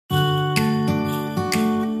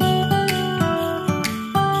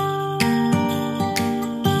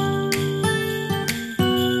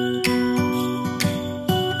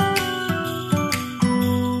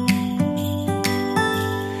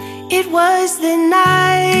the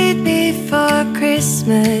night before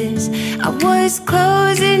Christmas. I was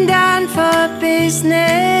closing down for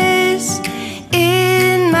business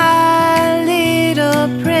in my little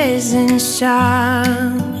prison shop,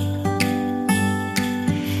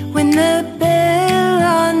 when the bell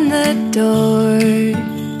on the door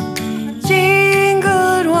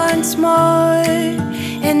jingled once more,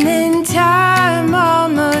 and then time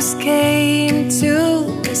almost came to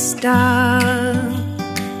a stop.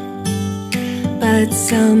 But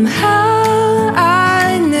somehow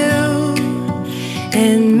I knew,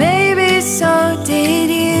 and maybe so did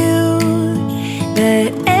you,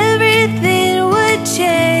 that everything would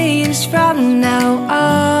change from now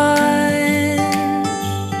on.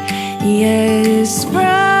 Yes,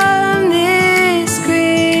 from this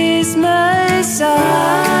Christmas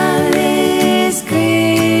on, this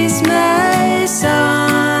Christmas on.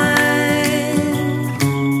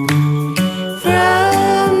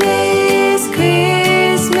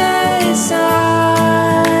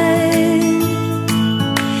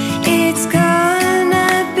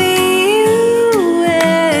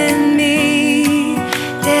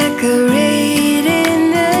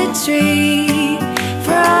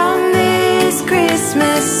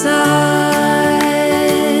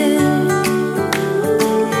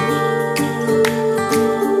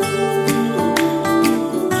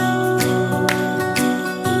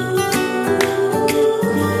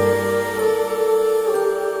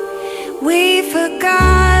 We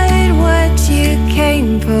forgot what you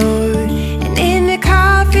came for, and in the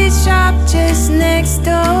coffee shop just next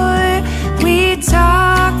door, we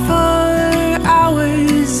talked for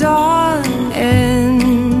hours on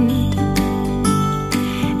end.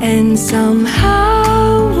 And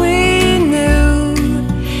somehow we knew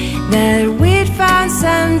that we'd found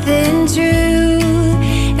something true,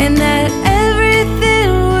 and that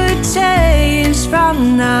everything would change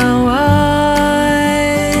from now on.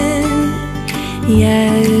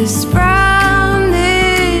 Yes, from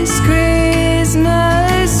this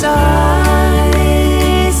Christmas on,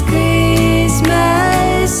 this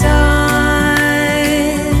Christmas on,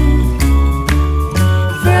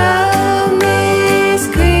 from this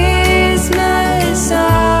Christmas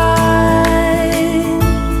on,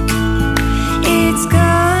 it's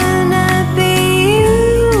gonna be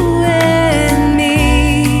you and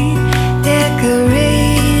me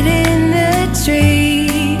decorating the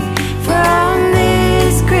tree. From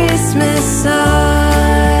Christmas on,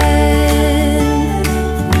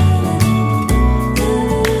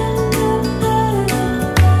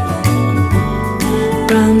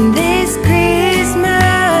 from this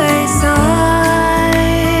Christmas on,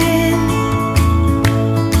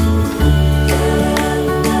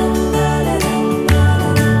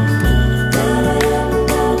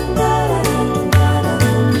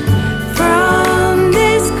 from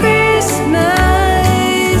this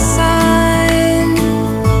Christmas on.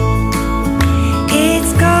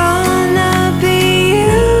 It's gonna be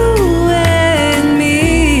you and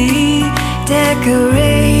me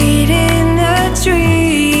decorating the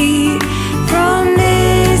tree. From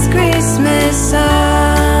this Christmas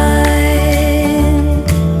on,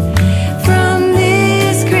 from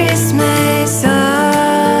this Christmas on.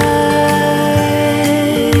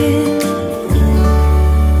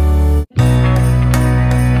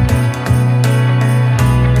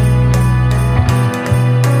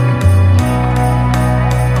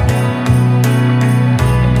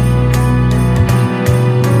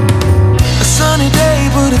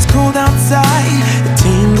 But it's cold outside, it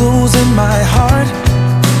tingles in my heart.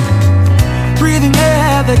 Breathing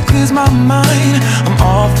air that clears my mind, I'm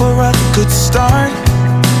all for a good start.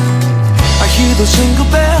 I hear those jingle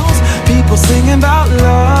bells, people singing about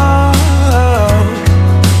love.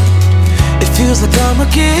 It feels like I'm a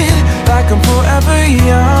kid, like I'm forever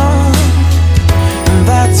young. And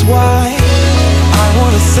that's why I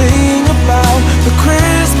wanna sing about the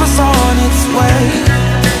Christmas on its way.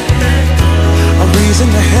 A reason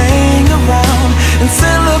to hang around and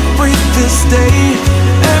celebrate this day.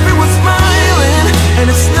 Everyone's smiling and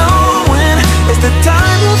it's snowing, it's the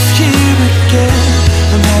time of year again.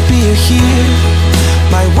 I'm happy you're here,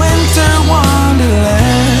 my winter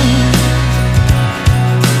wonderland.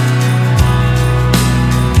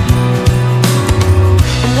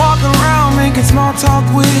 I'm walking around making small talk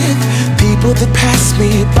with people that pass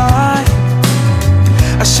me by.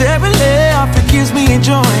 I share a laugh, it gives me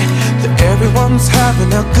joy that everyone's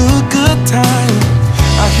having a good time.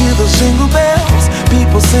 I hear those jingle bells,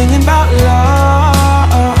 people singing about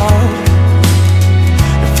love.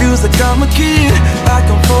 It feels like I'm a kid, like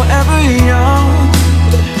I'm forever young.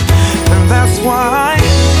 And that's why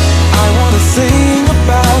I wanna sing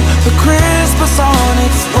about the Christmas on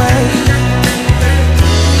its way.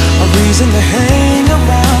 reason to hang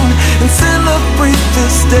around and celebrate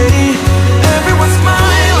this day. Everyone's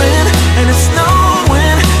smiling and it's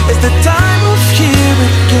snowing. It's the time of year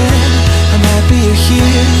again. I'm happy you're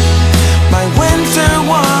here, my winter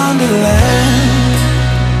wonderland.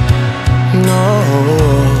 No,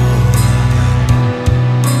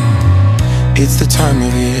 it's the time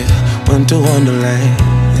of year, winter wonderland.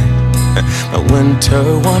 My winter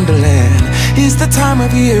wonderland. It's the time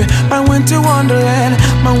of year, my winter wonderland,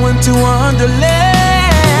 my winter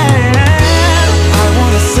wonderland. I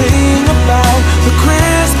wanna sing about the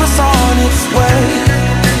Christmas on its way,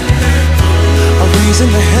 a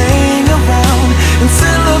reason to hang around and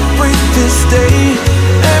celebrate this day.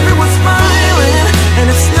 Everyone's smiling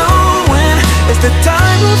and it's snowing. It's the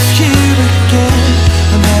time of year again.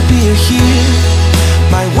 I'm happy you're here,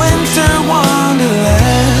 my winter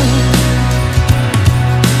wonderland.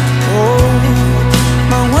 Oh,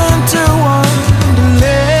 my winter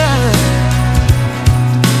wonderland.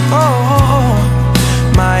 Oh,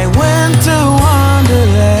 my winter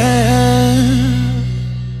wonderland.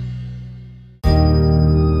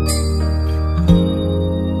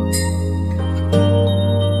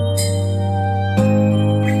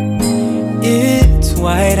 It's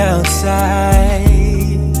white outside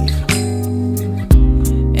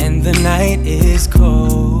and the night is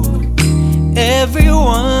cold.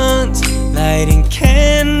 Everyone's lighting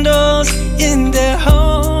candles in their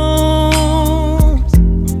homes.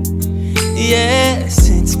 Yes,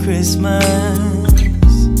 it's Christmas.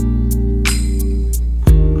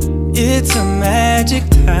 It's a magic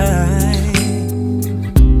time.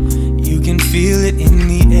 You can feel it in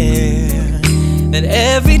the air, that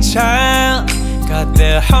every child got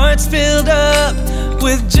their hearts filled up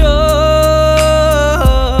with joy.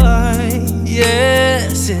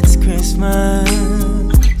 Yes, it's Christmas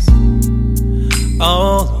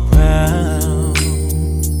all around.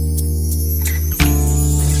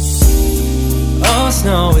 Oh,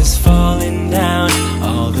 snow is falling down,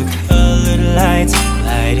 all the colored lights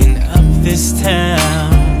lighting up this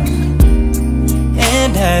town.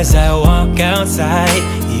 And as I walk outside,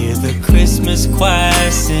 hear the Christmas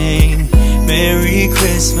choir sing, Merry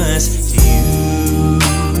Christmas to you.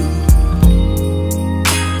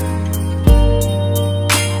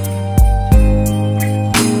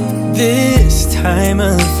 This time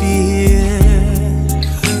of year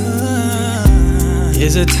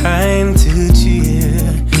is a time to cheer.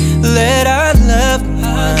 Let our loved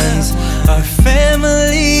ones, our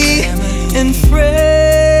family and friends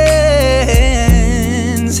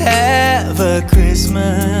have a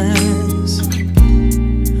Christmas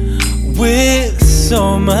with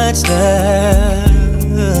so much love,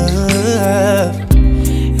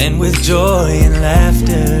 and with joy and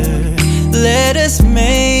laughter. Let us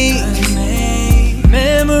make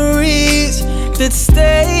memories that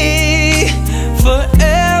stay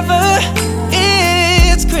forever.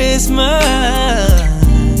 It's Christmas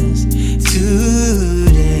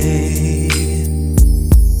today.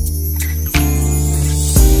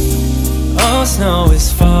 Oh, snow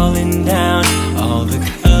is falling down, all the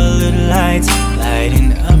colored lights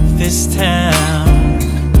lighting up this town.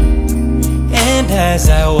 And as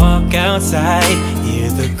I walk outside, hear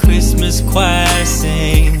the Christmas choir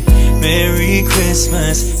sing, Merry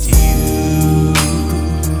Christmas to you.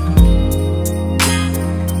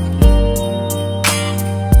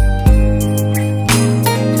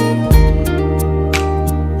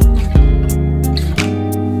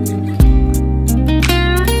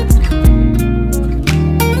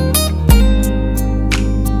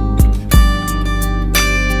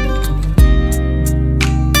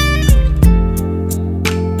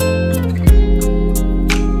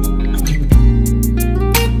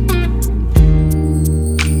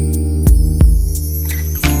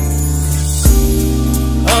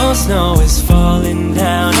 Snow is falling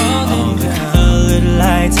down, all the colored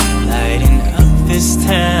lights lighting up this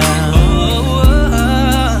town.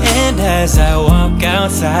 And as I walk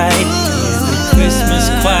outside, hear the Christmas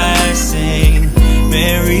choir sing,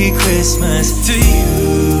 Merry Christmas to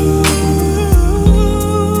you.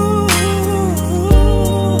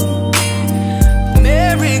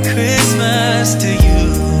 Merry Christmas to you.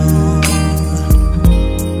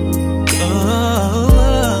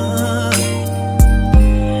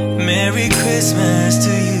 Merry Christmas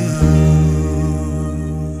to you.